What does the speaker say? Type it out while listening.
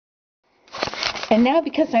And now,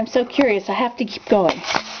 because I'm so curious, I have to keep going.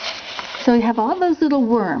 So we have all those little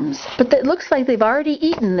worms, but it looks like they've already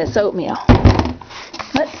eaten this oatmeal.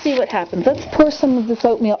 Let's see what happens. Let's pour some of this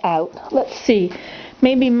oatmeal out. Let's see.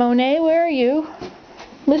 Maybe Monet, where are you?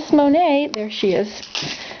 Miss Monet, there she is.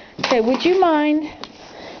 Okay, would you mind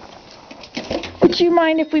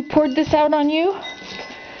if we poured this out on you?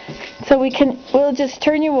 So we'll just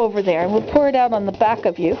turn you over there and we'll pour it out on the back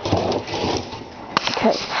of you.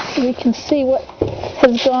 Okay, so we can see what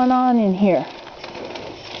has gone on in here.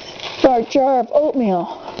 Our jar of oatmeal,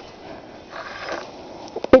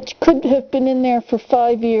 which could have been in there for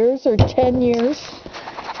 5 years or 10 years.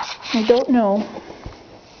 I don't know.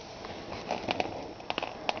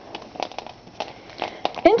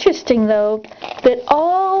 Interesting, though, that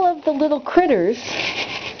all of the little critters,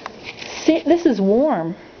 see, this is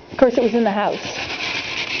warm. Of course, it was in the house.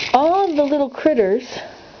 All of the little critters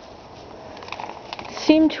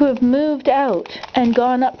seem to have moved out and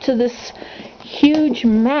gone up to this huge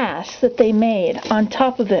mass that they made on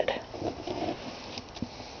top of it.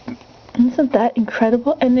 Isn't that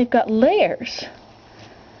incredible? And they've got layers.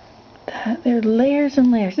 There are layers and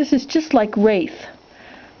layers. This is just like Wraith.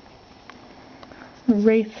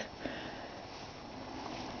 Wraith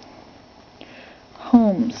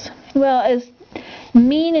homes. Well, as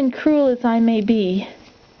mean and cruel as I may be,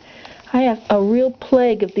 I have a real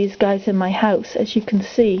plague of these guys in my house, as you can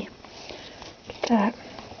see. Look at that.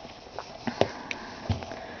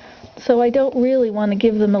 So I don't really want to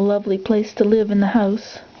give them a lovely place to live in the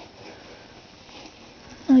house.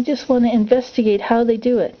 I just want to investigate how they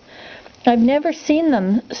do it. I've never seen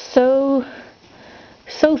them so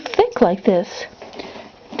thick like this.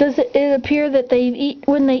 Does it appear that they eat,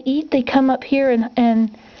 when they eat, they come up here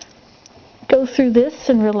and go through this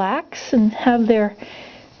and relax and have their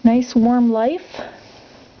nice warm life?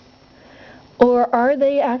 Or are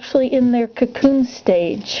they actually in their cocoon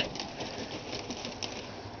stage?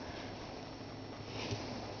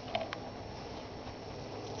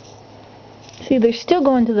 See, they're still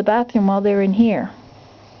going to the bathroom while they're in here.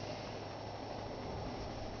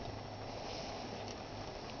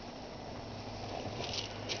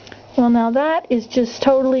 Well, now that is just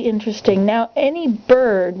totally interesting. Now, any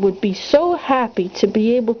bird would be so happy to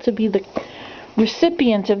be able to be the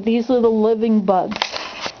recipient of these little living bugs.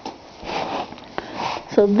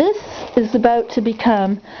 So this is about to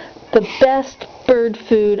become the best bird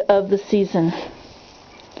food of the season.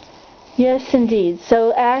 Yes, indeed.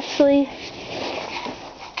 So, Ashley,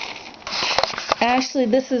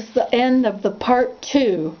 this is the end of the part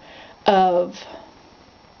 2 of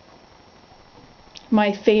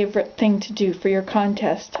my favorite thing to do for your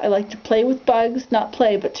contest. I like to play with bugs, not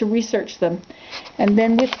play, but to research them. And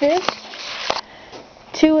then with this,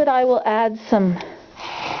 to it I will add some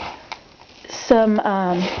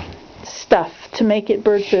stuff to make it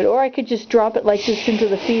bird food. Or I could just drop it like this into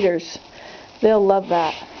the feeders. They'll love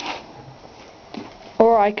that.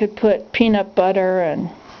 Or I could put peanut butter and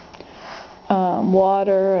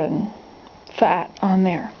water and fat on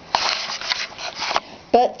there.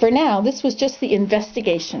 But for now, this was just the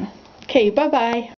investigation. Okay, bye-bye.